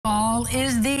Fall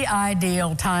is the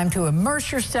ideal time to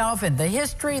immerse yourself in the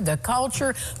history, the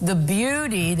culture, the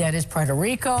beauty that is Puerto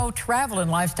Rico. Travel and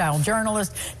lifestyle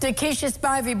journalist Takesha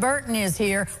Spivey Burton is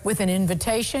here with an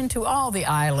invitation to all the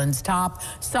island's top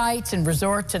sites and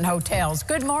resorts and hotels.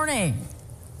 Good morning.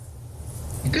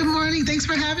 Good morning. Thanks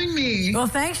for having me. Well,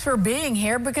 thanks for being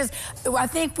here, because I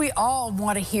think we all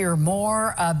want to hear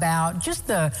more about just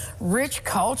the rich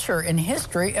culture and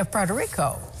history of Puerto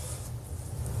Rico.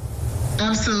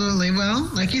 Absolutely.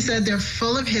 Well, like you said, they're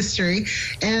full of history,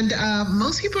 and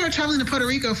most people are traveling to Puerto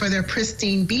Rico for their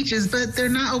pristine beaches, but they're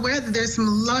not aware that there's some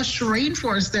lush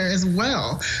rainforest there as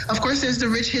well. Of course, there's the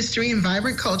rich history and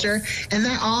vibrant culture, and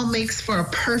that all makes for a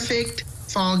perfect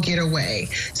fall getaway.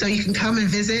 So you can come and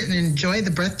visit and enjoy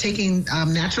the breathtaking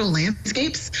natural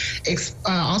landscapes,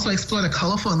 also explore the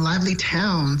colorful and lively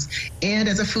towns. And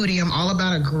as a foodie, I'm all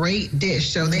about a great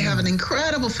dish. So they have an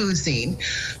incredible food scene.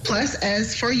 Plus,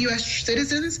 as for U.S.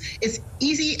 citizens, it's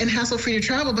easy and hassle-free to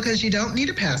travel because you don't need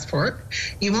a passport.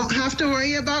 You won't have to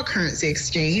worry about currency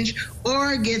exchange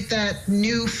or get that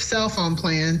new cell phone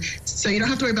plan. So you don't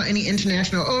have to worry about any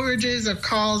international overages or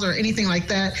calls or anything like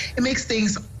that. It makes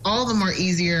things all the more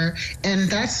easier, and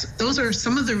those are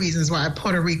some of the reasons why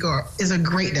Puerto Rico is a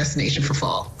great destination for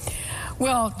fall.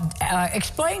 Well,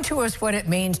 explain to us what it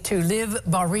means to live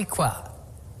Boricua.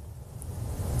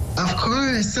 Of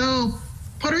course. So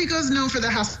Puerto Rico is known for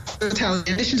their hospitality.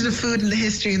 In addition to the food and the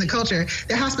history and the culture,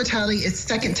 their hospitality is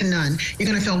second to none. You're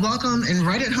going to feel welcome and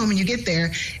right at home when you get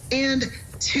there. And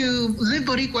to live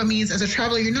Boricua means, as a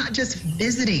traveler, you're not just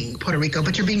visiting Puerto Rico,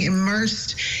 but you're being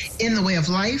immersed in the way of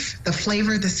life, the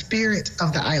flavor, the spirit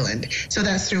of the island. So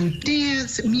that's through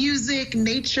dance, music,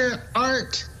 nature,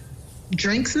 art,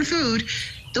 drinks, and food.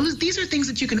 These are things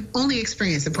that you can only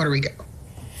experience in Puerto Rico.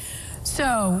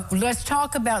 So let's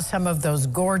talk about some of those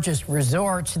gorgeous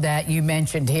resorts that you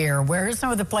mentioned here. Where are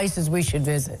some of the places we should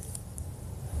visit?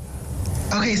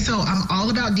 Okay, so I'm all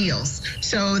about deals.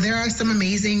 So there are some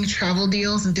amazing travel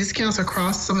deals and discounts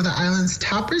across some of the island's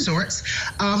top resorts.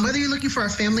 Whether you're looking for a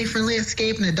family-friendly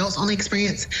escape, an adults-only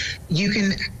experience, you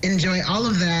can enjoy all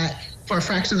of that for a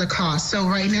fraction of the cost. So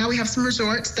right now we have some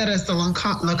resorts. That is the La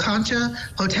Concha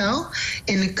Hotel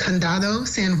in Condado,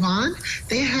 San Juan.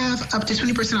 They have up to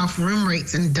 20% off room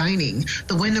rates and dining.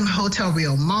 The Wyndham Hotel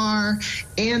Rio Mar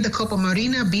and the Copa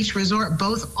Marina Beach Resort,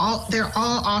 they're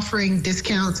all offering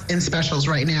discounts and specials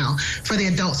right now. For the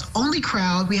adults only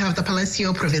crowd, we have the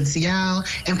Palacio Provincial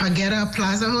and Paguera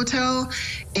Plaza Hotel,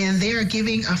 and they are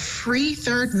giving a free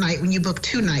third night when you book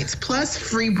 2 nights, plus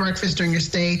free breakfast during your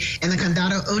stay. And the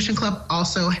Condado Ocean Club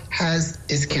also has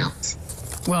discounts.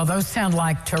 Well, those sound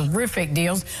like terrific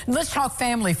deals. Let's talk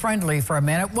family friendly for a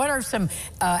minute. What are some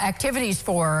activities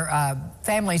for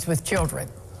families with children?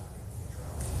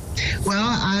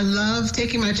 Well, I love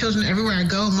taking my children everywhere I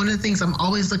go, and one of the things I'm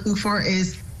always looking for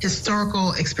is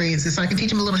historical experiences, so I can teach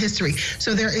them a little history.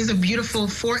 So there is a beautiful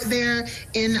fort there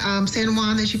in San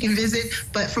Juan that you can visit,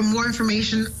 but for more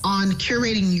information on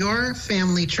curating your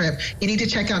family trip, you need to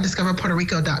check out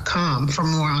discoverpuertorico.com for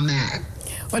more on that.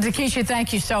 Well, Takesha,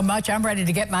 thank you so much. I'm ready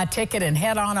to get my ticket and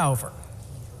head on over.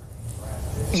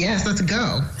 Yes, let's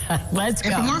go. Let's go.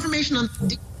 And for more information on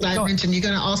the I mentioned, you're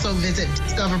going to also visit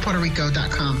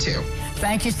discoverpuertorico.com too.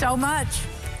 Thank you so much.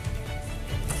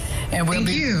 And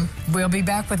we'll be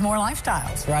back with more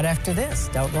lifestyles right after this.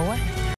 Don't go away.